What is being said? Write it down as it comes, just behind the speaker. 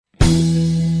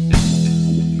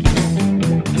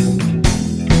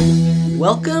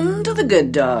Welcome to the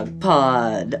Good Dog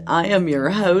Pod. I am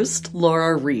your host,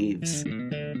 Laura Reeves.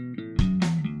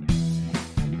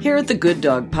 Here at the Good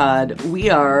Dog Pod,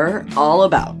 we are all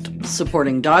about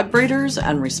supporting dog breeders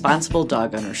and responsible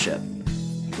dog ownership.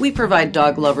 We provide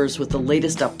dog lovers with the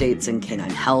latest updates in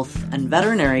canine health and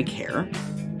veterinary care,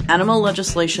 animal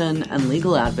legislation and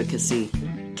legal advocacy,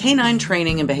 canine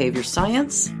training and behavior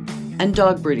science, and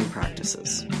dog breeding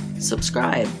practices.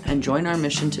 Subscribe and join our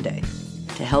mission today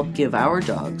to help give our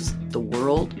dogs the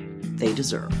world they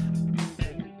deserve.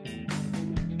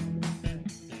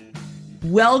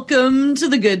 Welcome to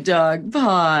the Good Dog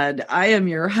Pod. I am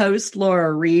your host,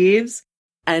 Laura Reeves,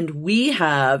 and we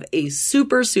have a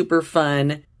super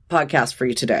fun podcast for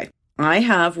you today. I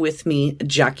have with me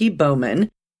Jaci Bowman,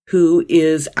 who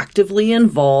is actively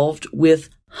involved with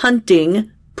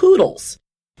hunting poodles.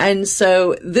 And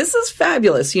so this is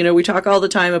fabulous. You know, we talk all the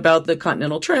time about the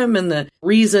continental trim and the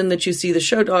reason that you see the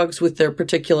show dogs with their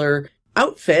particular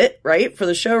outfit, right, for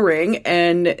the show ring.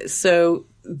 And so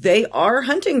they are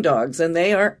hunting dogs and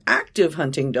they are active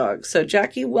hunting dogs. So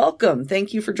Jaci, welcome.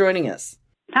 Thank you for joining us.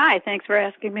 Hi, thanks for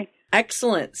asking me.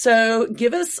 Excellent. So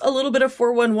give us a little bit of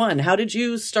 411. How did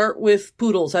you start with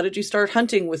poodles? How did you start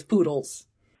hunting with poodles?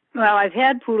 Well, I've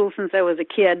had poodles since I was a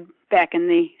kid back in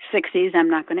the 60s. I'm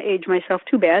not going to age myself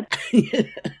too bad.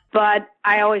 But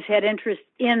I always had interest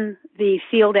in the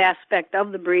field aspect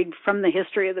of the breed from the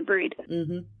history of the breed.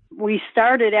 Mm-hmm. We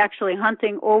started actually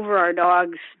hunting over our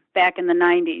dogs back in the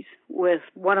 90s with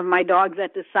one of my dogs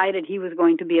that decided he was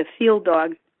going to be a field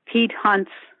dog. Pete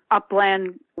hunts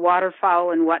upland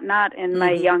waterfowl and whatnot, and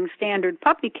my young standard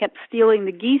puppy kept stealing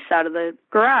the geese out of the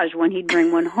garage when he'd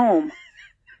bring one home.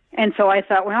 And so I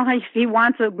thought, well, if he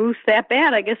wants a goose that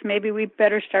bad, I guess maybe we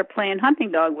better start playing hunting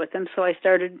dog with him. So I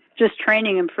started just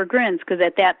training him for grins, because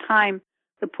at that time,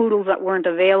 the poodles that weren't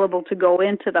available to go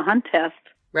into the hunt test.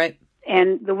 Right.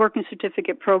 And the working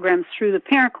certificate programs through the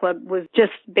parent club was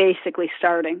just basically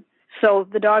starting. So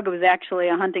the dog was actually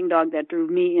a hunting dog that drew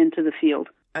me into the field.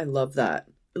 I love that.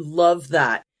 Love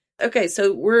that. Okay,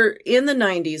 so we're in the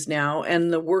 90s now,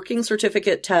 and the working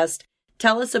certificate test.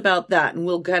 Tell us about that, and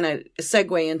we'll kind of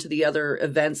segue into the other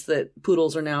events that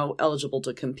poodles are now eligible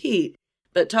to compete.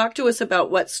 But talk to us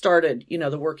about what started,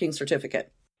 the working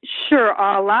certificate. Sure.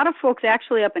 A lot of folks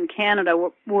actually up in Canada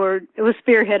it was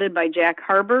spearheaded by Jack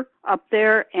Harbour up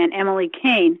there, and Emily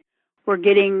Kane were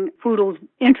getting poodles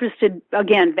interested,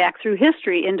 again, back through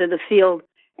history into the field,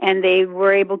 and they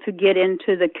were able to get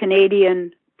into the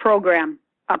Canadian program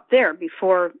up there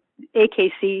before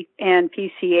AKC and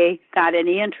PCA got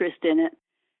any interest in it.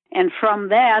 And from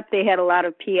that, they had a lot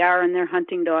of PR in their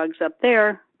hunting dogs up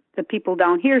there. The people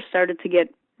down here started to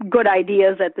get good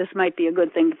ideas that this might be a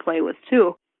good thing to play with,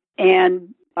 too.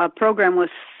 And a program was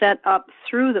set up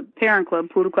through the parent club,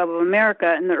 Poodle Club of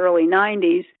America, in the early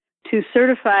 90s to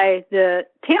certify the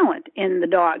talent in the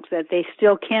dogs that they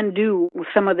still can do with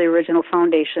some of the original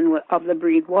foundation of the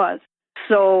breed was.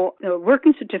 So the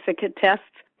working certificate tests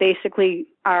basically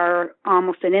are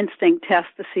almost an instinct test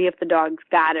to see if the dog's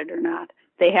got it or not.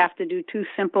 They have to do 2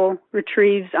 simple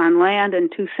retrieves on land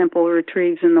and 2 simple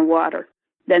retrieves in the water.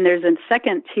 Then there's a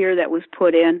second tier that was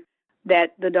put in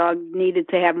that the dog needed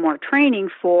to have more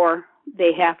training for.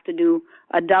 They have to do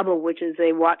a double, which is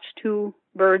they watch 2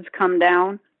 birds come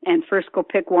down and first go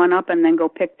pick one up and then go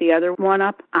pick the other one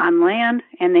up on land,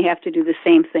 and they have to do the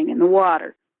same thing in the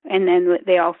water. And then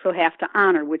they also have to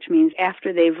honor, which means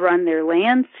after they've run their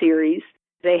land series,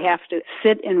 they have to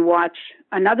sit and watch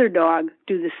another dog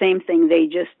do the same thing they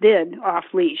just did off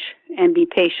leash and be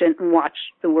patient and watch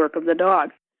the work of the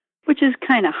dog, which is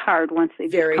kind of hard once they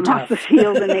come off the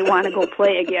field and they want to go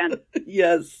play again.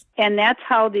 Yes. And that's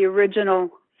how the original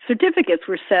certificates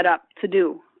were set up to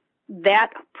do.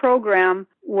 That program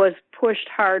was pushed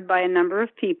hard by a number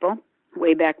of people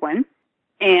way back when.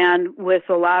 And with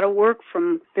a lot of work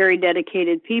from very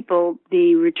dedicated people,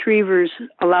 the retrievers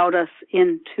allowed us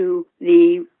into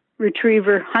the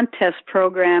retriever hunt test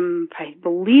program, I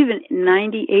believe in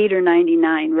 98 or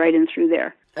 99, right in through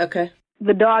there. Okay.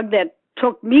 The dog that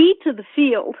took me to the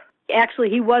field, actually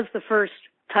he was the first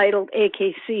titled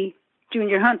AKC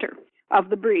junior hunter of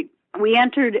the breed. We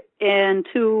entered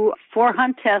into 4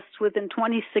 hunt tests within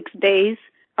 26 days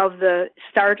of the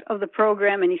start of the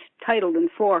program, and he's titled in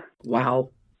 4. Wow.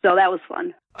 So that was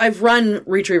fun. I've run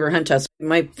retriever hunt tests.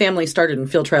 My family started in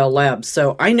field trial labs,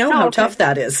 so I know how tough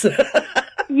that is.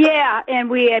 Yeah, and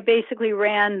we basically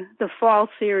ran the fall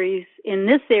series in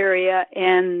this area,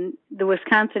 and the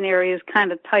Wisconsin area is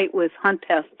kind of tight with hunt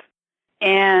tests.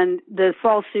 And the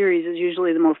fall series is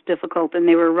usually the most difficult, and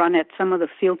they were run at some of the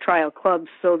field trial clubs,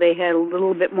 so they had a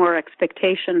little bit more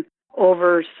expectation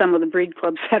over some of the breed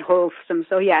clubs that host them.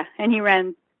 So, yeah, and he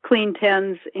ran clean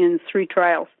 10s in 3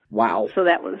 trials. Wow. So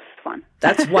that was fun.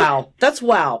 That's wow. That's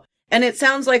wow. And it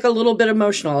sounds like a little bit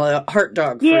emotional, a heart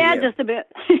dog for Yeah, you. just a bit.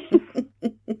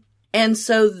 And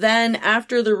so then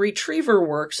after the retriever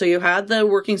work, so you had the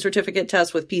working certificate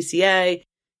test with PCA,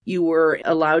 you were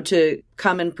allowed to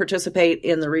come and participate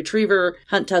in the retriever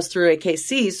hunt test through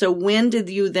AKC. So when did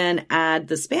you then add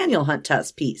the spaniel hunt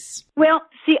test piece? Well,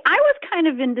 see, I was kind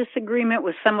of in disagreement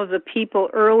with some of the people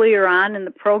earlier on in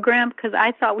the program because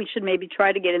I thought we should maybe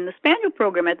try to get in the spaniel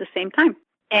program at the same time.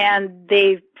 And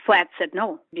they flat said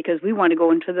no because we want to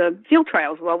go into the field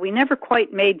trials. Well, we never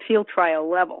quite made field trial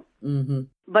level. Mm-hmm.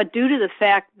 But due to the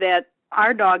fact that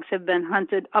our dogs have been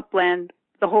hunted upland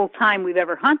the whole time we've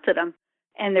ever hunted them,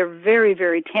 and they're very,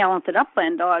 very talented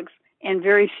upland dogs, and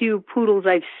very few poodles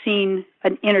I've seen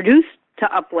introduced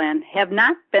to upland have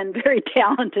not been very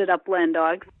talented upland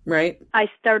dogs. Right. I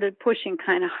started pushing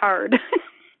kind of hard.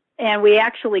 And we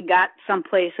actually got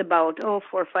someplace about, 4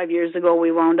 or 5 years ago,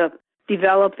 we wound up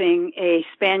developing a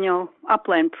spaniel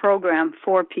upland program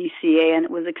for PCA, and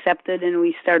it was accepted, and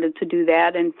we started to do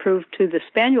that and prove to the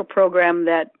spaniel program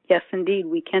that, yes, indeed,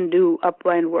 we can do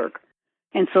upland work.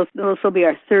 And so this will be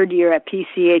our 3rd year at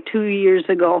PCA. 2 years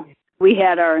ago, we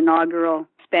had our inaugural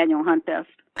spaniel hunt test.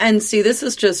 And see, this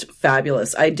is just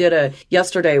fabulous.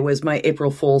 Yesterday was my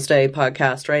April Fool's Day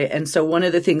podcast, right? And so one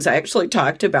of the things I actually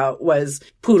talked about was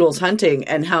poodles hunting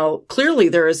and how clearly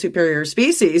they're a superior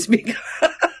species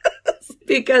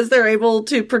because they're able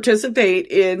to participate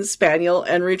in spaniel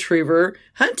and retriever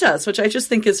hunt tests, which I just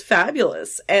think is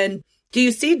fabulous. And do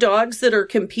you see dogs that are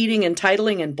competing and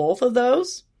titling in both of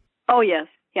those? Oh, yes.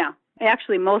 Yeah.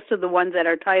 Actually, most of the ones that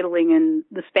are titling in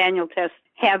the spaniel test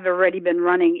have already been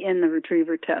running in the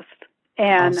retriever test.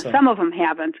 And awesome. Some of them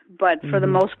haven't, but for the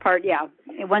most part, yeah.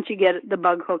 Once you get the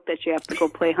bug hook that you have to go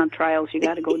play hunt trials, you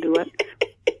got to go do it.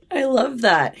 I love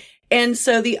that. And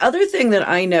so the other thing that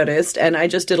I noticed, and I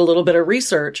just did a little bit of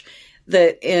research,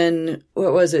 that in,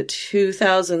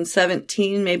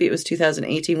 2017, maybe it was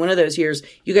 2018, one of those years,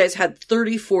 you guys had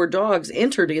 34 dogs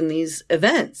entered in these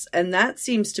events. And that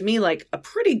seems to me like a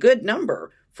pretty good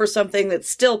number for something that's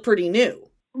still pretty new.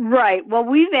 Right. Well,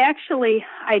 we've actually,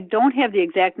 I don't have the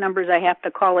exact numbers. I have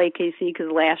to call AKC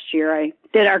because last year I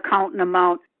did our count and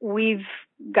amount. We've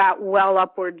got well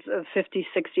upwards of 50,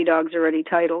 60 dogs already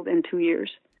titled in 2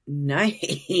 years.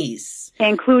 Nice.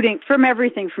 Including from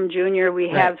everything from junior. We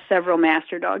have several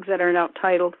master dogs that are now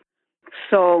titled.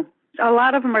 So a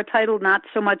lot of them are titled not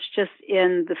so much just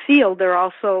in the field. They're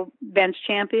also bench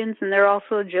champions, and they're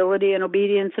also agility and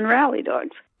obedience and rally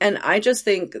dogs. And I just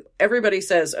think everybody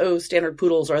says, standard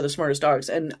poodles are the smartest dogs.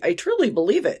 And I truly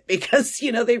believe it because,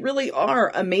 they really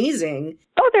are amazing.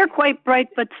 Oh, they're quite bright,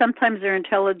 but sometimes their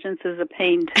intelligence is a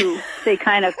pain, too. They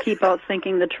kind of keep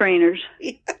outthinking the trainers.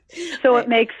 Yeah. So it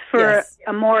makes for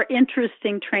a more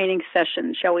interesting training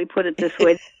session, shall we put it this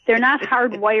way. They're not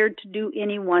hardwired to do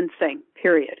any one thing,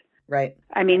 period. Right.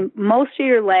 I mean, most of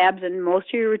your labs and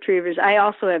most of your retrievers, I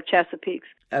also have Chesapeakes.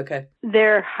 Okay.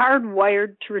 They're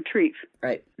hardwired to retrieve.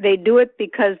 Right. They do it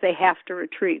because they have to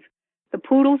retrieve. The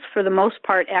poodles, for the most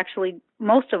part, actually,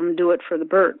 most of them do it for the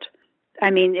birds. I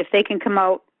mean, if they can come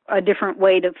out a different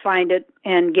way to find it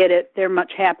and get it, they're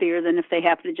much happier than if they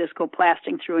have to just go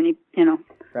blasting through any,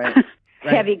 right.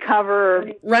 heavy cover.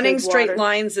 Or running straight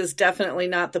lines is definitely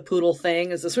not the poodle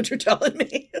thing. Is this what you're telling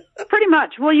me? Pretty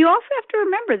much. Well, you also have to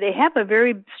remember they have a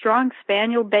very strong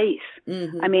spaniel base.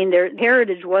 Mm-hmm. I mean, their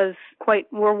heritage were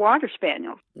water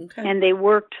spaniels. Okay. And they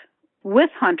worked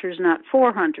with hunters, not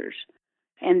for hunters.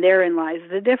 And therein lies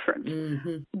the difference.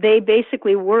 Mm-hmm. They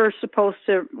basically were supposed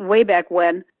to, way back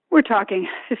when, we're talking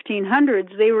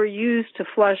 1500s, they were used to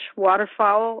flush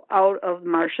waterfowl out of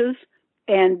marshes.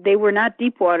 And they were not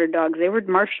deep water dogs. They were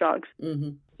marsh dogs.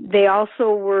 Mm-hmm. They also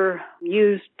were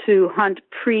used to hunt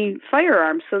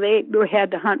pre-firearms. So they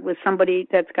had to hunt with somebody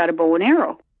that's got a bow and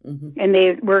arrow. Mm-hmm. And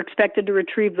they were expected to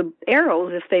retrieve the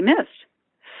arrows if they missed.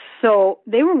 So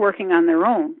they were working on their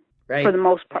own for the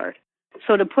most part.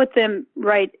 So to put them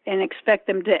right and expect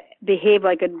them to behave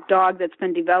like a dog that's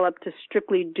been developed to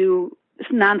strictly do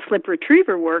non-slip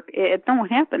retriever work, it don't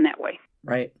happen that way.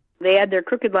 Right. They add their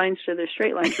crooked lines to their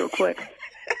straight lines real quick.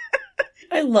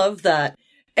 I love that.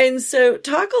 And so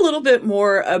talk a little bit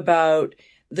more about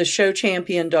the show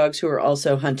champion dogs who are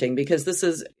also hunting, because this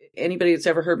is, anybody that's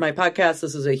ever heard my podcast,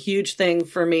 this is a huge thing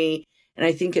for me. And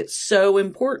I think it's so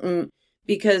important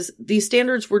because these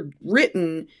standards were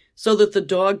written so that the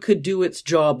dog could do its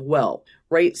job well,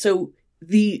 right? So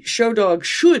the show dog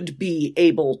should be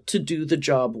able to do the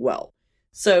job well.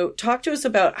 So talk to us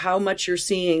about how much you're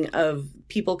seeing of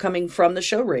people coming from the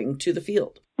show ring to the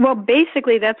field. Well,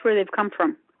 basically, that's where they've come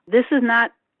from. This is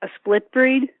not a split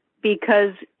breed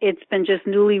because it's been just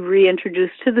newly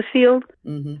reintroduced to the field.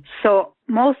 Mm-hmm. So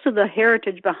most of the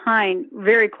heritage behind,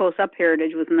 very close up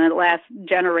heritage within the last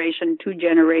generation, 2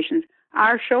 generations,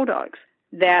 are show dogs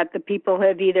that the people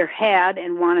have either had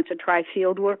and wanted to try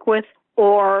field work with,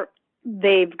 or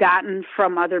they've gotten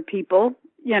from other people.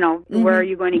 You know, mm-hmm. where are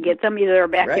you going to get them? Either a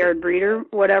backyard breeder,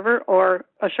 whatever, or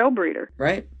a show breeder.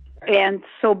 Right. And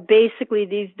so basically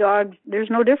these dogs, there's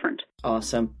no different.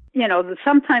 Awesome. You know,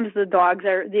 sometimes the dogs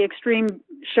are the extreme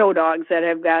show dogs that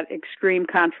have got extreme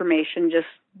conformation just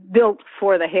built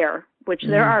for the hair, which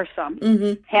there are some,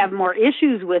 have more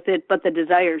issues with it, but the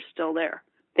desire's still there.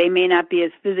 They may not be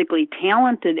as physically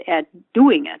talented at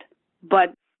doing it,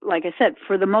 but like I said,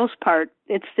 for the most part,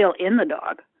 it's still in the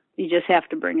dog. You just have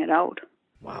to bring it out.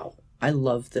 Wow. I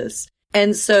love this.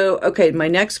 And so, okay, my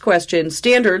next question,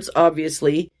 standards,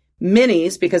 obviously,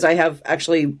 minis, because I have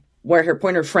actually wire hair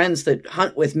pointer friends that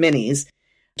hunt with minis.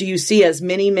 Do you see as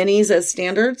many minis as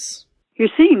standards? You're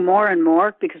seeing more and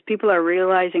more because people are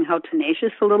realizing how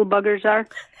tenacious the little buggers are.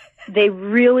 They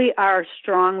really are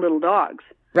strong little dogs.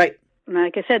 Right.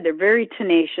 Like I said, they're very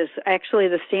tenacious. Actually,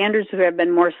 the standards have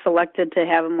been more selected to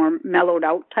have a more mellowed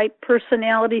out type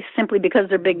personality simply because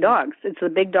they're big dogs. It's the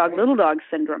big dog, little dog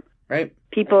syndrome. Right.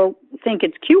 People think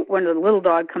it's cute when the little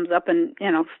dog comes up and,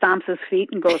 you know, stomps his feet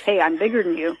and goes, hey, I'm bigger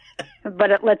than you.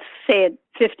 But let's say a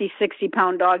 50,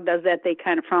 60-pound dog does that, they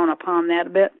kind of frown upon that a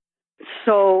bit.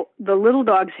 So the little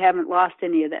dogs haven't lost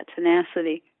any of that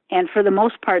tenacity. And for the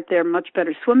most part, they're a much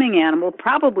better swimming animal,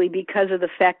 probably because of the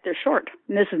fact they're short.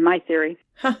 And this is my theory.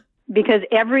 Huh. Because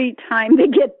every time they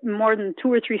get more than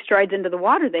 2 or 3 strides into the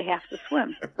water, they have to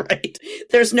swim. Right.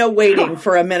 There's no waiting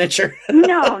for a miniature.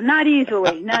 No, not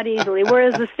easily. Not easily.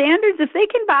 Whereas the standards, if they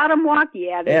can bottom walk,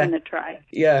 they're going to try.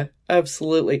 Yeah,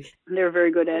 absolutely. They're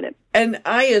very good at it. And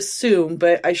I assume,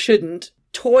 but I shouldn't,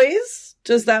 toys?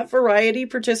 Does that variety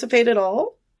participate at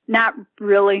all? Not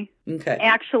really. Okay.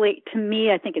 Actually, to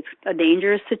me, I think it's a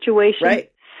dangerous situation.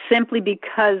 Right. Simply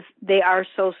because they are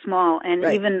so small. And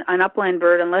even an upland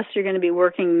bird, unless you're going to be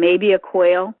working maybe a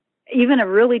quail, even a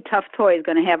really tough toy is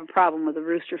going to have a problem with a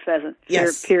rooster pheasant.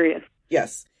 Yes. Period.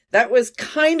 Yes. That was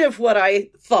kind of what I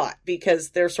thought,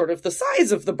 because they're sort of the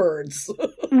size of the birds.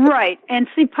 Right. And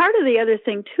see, part of the other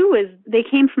thing, too, is they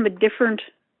came from a different,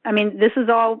 I mean, this is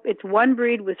all, it's one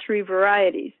breed with 3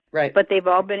 varieties. Right. But they've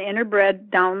all been interbred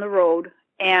down the road.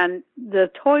 And the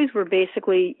toys were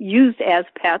basically used as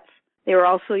pets. They were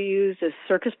also used as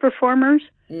circus performers.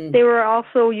 They were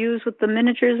also used with the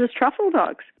miniatures as truffle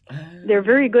dogs. They're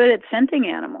very good at scenting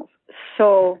animals.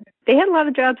 So they had a lot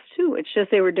of jobs, too. It's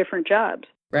just they were different jobs.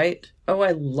 Right. Oh,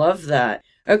 I love that.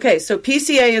 Okay, so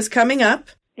PCA is coming up.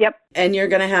 Yep. And you're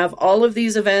going to have all of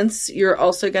these events. You're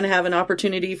also going to have an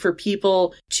opportunity for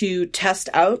people to test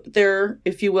out their,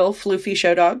 if you will, floofy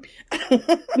show dog.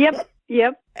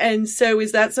 Yep. And so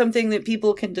is that something that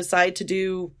people can decide to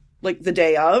do like the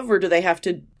day of, or do they have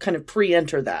to kind of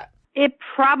pre-enter that? It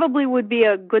probably would be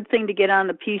a good thing to get on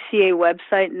the PCA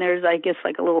website, and there's, I guess,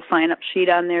 like a little sign-up sheet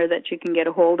on there that you can get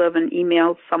a hold of and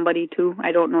email somebody to.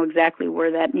 I don't know exactly where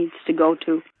that needs to go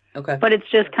to. Okay. But it's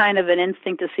just kind of an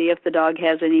instinct to see if the dog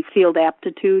has any field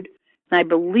aptitude. And I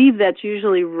believe that's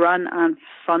usually run on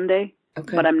Sunday,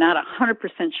 but I'm not 100%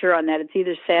 sure on that. It's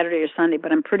either Saturday or Sunday,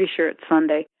 but I'm pretty sure it's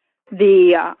Sunday.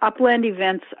 The upland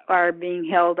events are being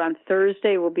held on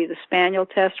Thursday will be the spaniel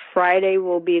test. Friday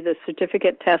will be the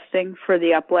certificate testing for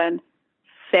the upland.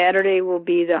 Saturday will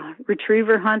be the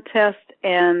retriever hunt test,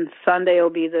 and Sunday will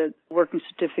be the working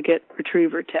certificate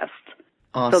retriever test.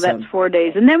 Awesome. So that's 4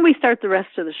 days. And then we start the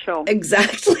rest of the show.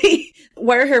 Exactly.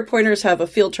 Wire hair pointers have a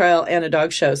field trial and a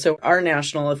dog show. So our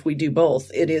national, if we do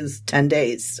both, it is 10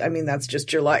 days. I mean, that's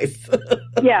just your life.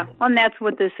 Yeah, and that's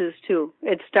what this is, too.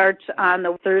 It starts on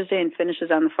the Thursday and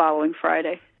finishes on the following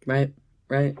Friday. Right.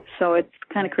 So it's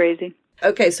kind of crazy.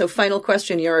 Okay, so final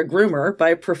question. You're a groomer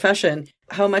by profession.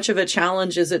 How much of a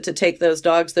challenge is it to take those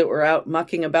dogs that were out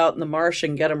mucking about in the marsh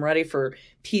and get them ready for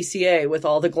PCA with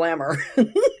all the glamour?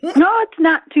 No, it's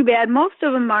not too bad. Most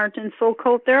of them aren't in full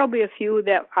coat. There'll be a few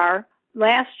that are.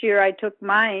 Last year, I took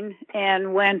mine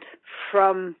and went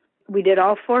from, we did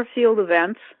all 4 field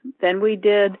events. Then we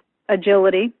did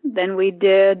agility. Then we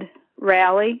did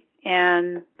rally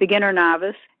and beginner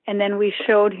novice. And then we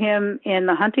showed him in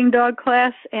the hunting dog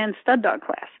class and stud dog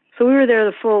class. So we were there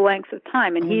the full length of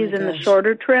time, and he's in the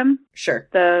shorter trim. Sure.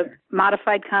 The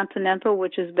modified continental,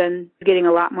 which has been getting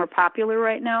a lot more popular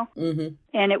right now. Mm-hmm.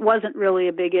 And it wasn't really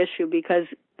a big issue because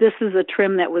this is a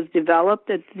trim that was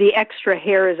developed. The extra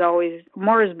hair is always,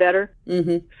 more is better.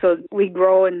 Mm-hmm. So we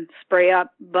grow and spray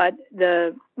up. But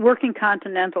the working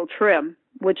continental trim,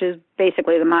 which is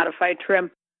basically the modified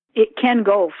trim, it can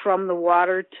go from the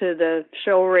water to the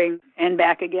show ring and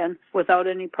back again without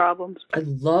any problems. I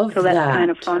love that. So that's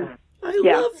kind of fun. I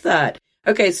love that.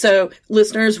 Okay, so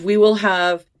listeners, we will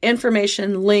have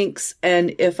information, links,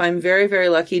 and if I'm very, very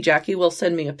lucky, Jaci will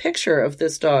send me a picture of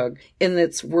this dog in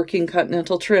its working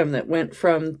continental trim that went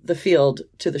from the field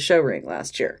to the show ring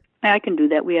last year. I can do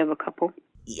that. We have a couple.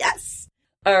 Yes.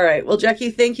 All right. Well,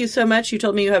 Jaci, thank you so much. You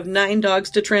told me you have 9 dogs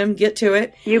to trim. Get to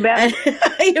it. You bet. And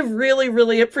I really,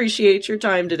 really appreciate your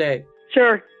time today.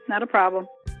 Sure. Not a problem.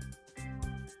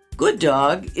 Good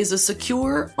Dog is a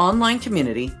secure online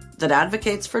community that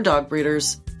advocates for dog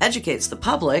breeders, educates the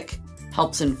public,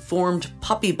 helps informed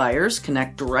puppy buyers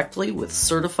connect directly with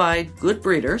certified good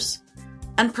breeders,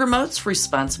 and promotes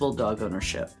responsible dog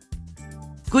ownership.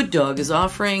 Good Dog is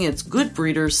offering its good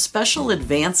breeders special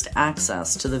advanced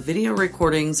access to the video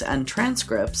recordings and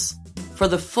transcripts for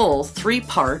the full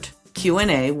 3-part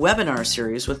Q&A webinar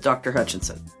series with Dr.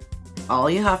 Hutchinson.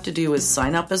 All you have to do is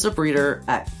sign up as a breeder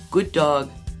at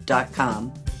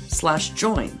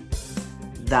gooddog.com/join.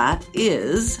 That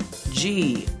is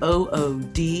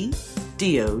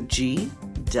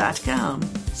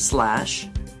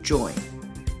gooddog.com/join.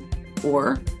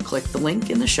 Or click the link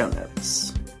in the show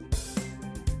notes.